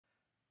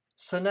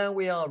So now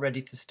we are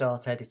ready to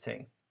start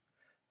editing.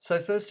 So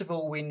first of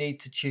all, we need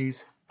to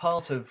choose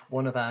part of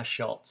one of our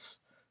shots.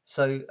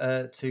 So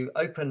to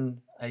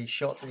open a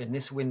shot in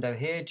this window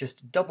here,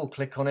 just double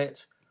click on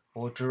it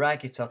or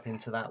drag it up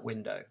into that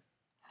window.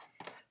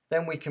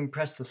 Then we can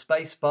press the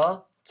space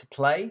bar to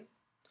play,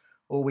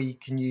 or we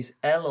can use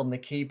L on the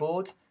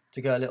keyboard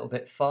to go a little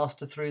bit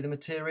faster through the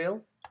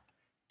material.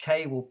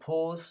 K will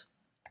pause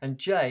and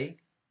J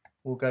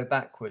will go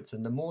backwards,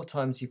 and the more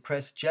times you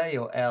press J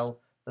or L,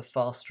 the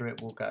faster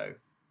it will go.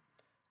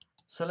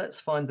 So let's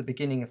find the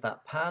beginning of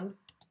that pan,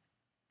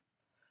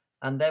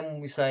 and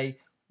then we say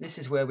this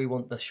is where we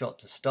want the shot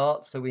to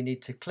start, so we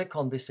need to click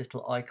on this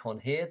little icon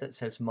here that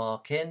says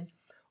mark in,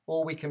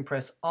 or we can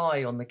press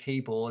I on the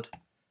keyboard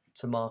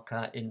to mark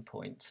our in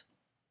point.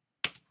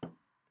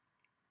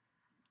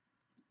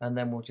 And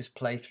then we'll just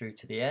play through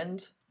to the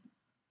end,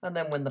 and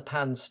then when the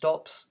pan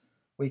stops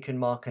we can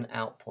mark an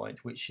out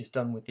point, which is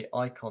done with the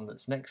icon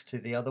that's next to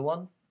the other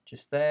one,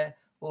 just there,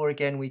 or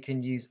again we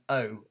can use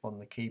O on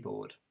the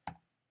keyboard.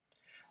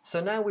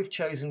 So now we've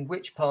chosen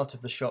which part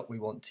of the shot we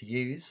want to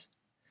use.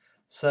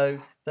 So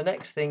the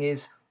next thing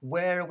is,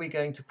 where are we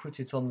going to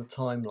put it on the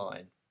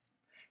timeline?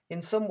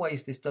 In some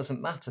ways this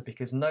doesn't matter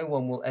because no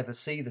one will ever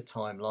see the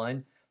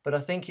timeline, but I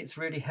think it's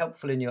really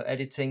helpful in your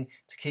editing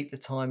to keep the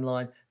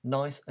timeline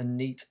nice and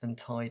neat and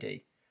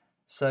tidy.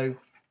 So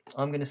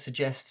I'm going to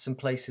suggest some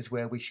places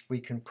where we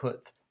can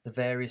put the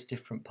various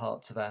different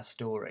parts of our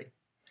story.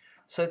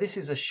 So this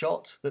is a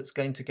shot that's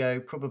going to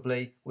go,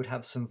 probably would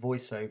have some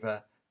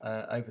voiceover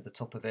over the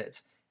top of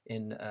it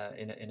in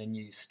a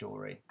news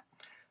story.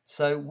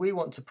 So we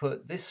want to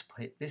put this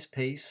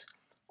piece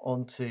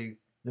onto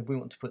we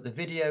want to put the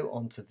video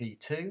onto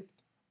V2,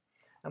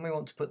 and we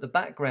want to put the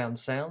background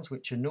sounds,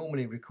 which are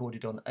normally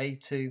recorded on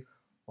A2,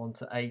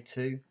 onto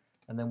A2,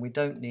 and then we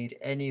don't need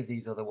any of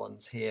these other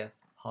ones here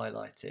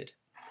highlighted.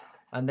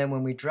 And then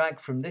when we drag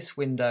from this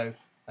window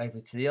over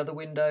to the other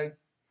window,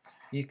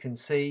 you can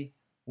see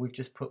we've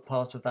just put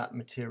part of that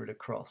material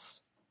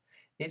across.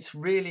 It's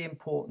really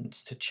important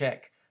to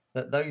check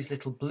that those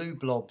little blue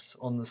blobs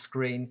on the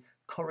screen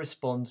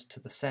correspond to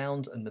the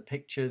sound and the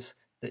pictures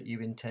that you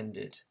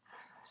intended.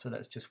 So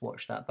let's just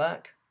watch that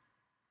back.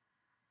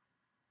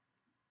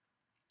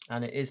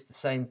 And it is the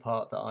same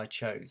part that I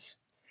chose.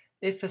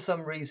 If for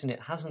some reason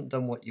it hasn't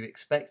done what you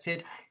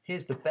expected,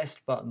 here's the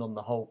best button on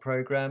the whole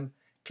program.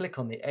 Click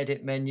on the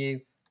edit menu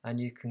and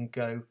you can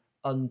go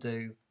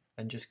undo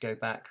and just go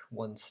back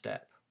one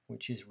step,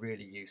 which is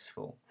really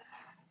useful.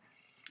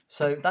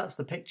 So that's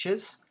the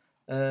pictures.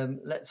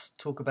 Let's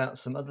talk about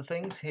some other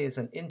things. Here's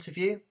an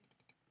interview.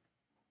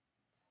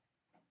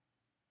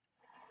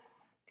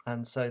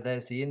 And so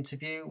there's the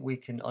interview.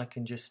 I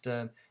can just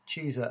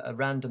choose a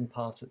random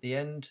part at the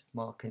end,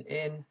 mark an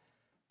in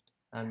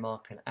and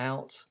mark an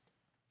out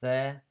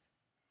there.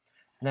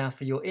 Now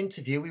for your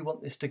interview, we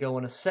want this to go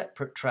on a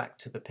separate track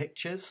to the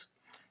pictures,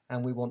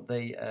 and we want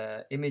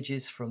the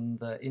images from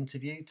the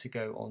interview to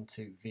go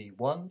onto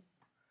V1.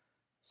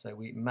 So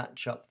we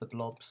match up the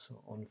blobs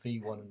on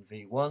V1 and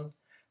V1,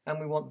 and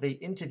we want the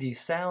interview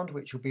sound,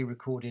 which will be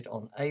recorded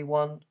on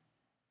A1,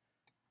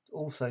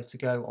 also to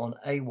go on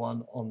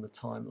A1 on the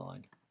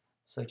timeline.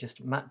 So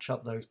just match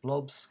up those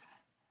blobs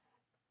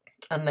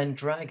and then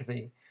drag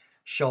the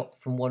shot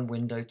from one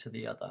window to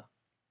the other.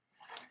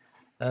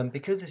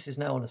 Because this is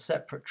now on a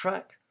separate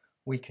track,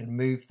 we can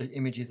move the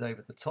images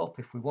over the top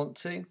if we want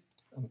to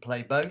and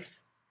play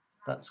both.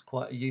 That's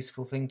quite a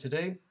useful thing to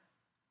do.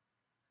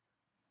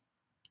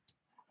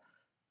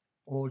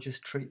 Or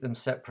just treat them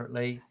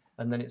separately,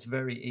 and then it's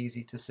very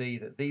easy to see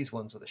that these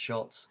ones are the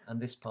shots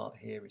and this part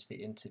here is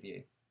the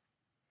interview.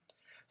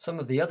 Some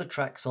of the other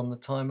tracks on the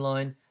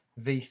timeline,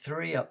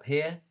 V3 up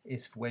here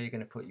is where you're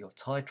going to put your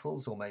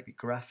titles or maybe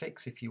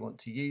graphics if you want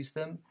to use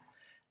them.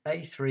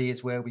 A3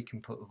 is where we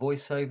can put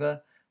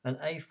voiceover, and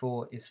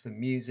A4 is for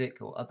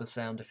music or other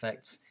sound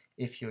effects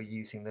if you're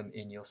using them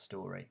in your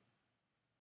story.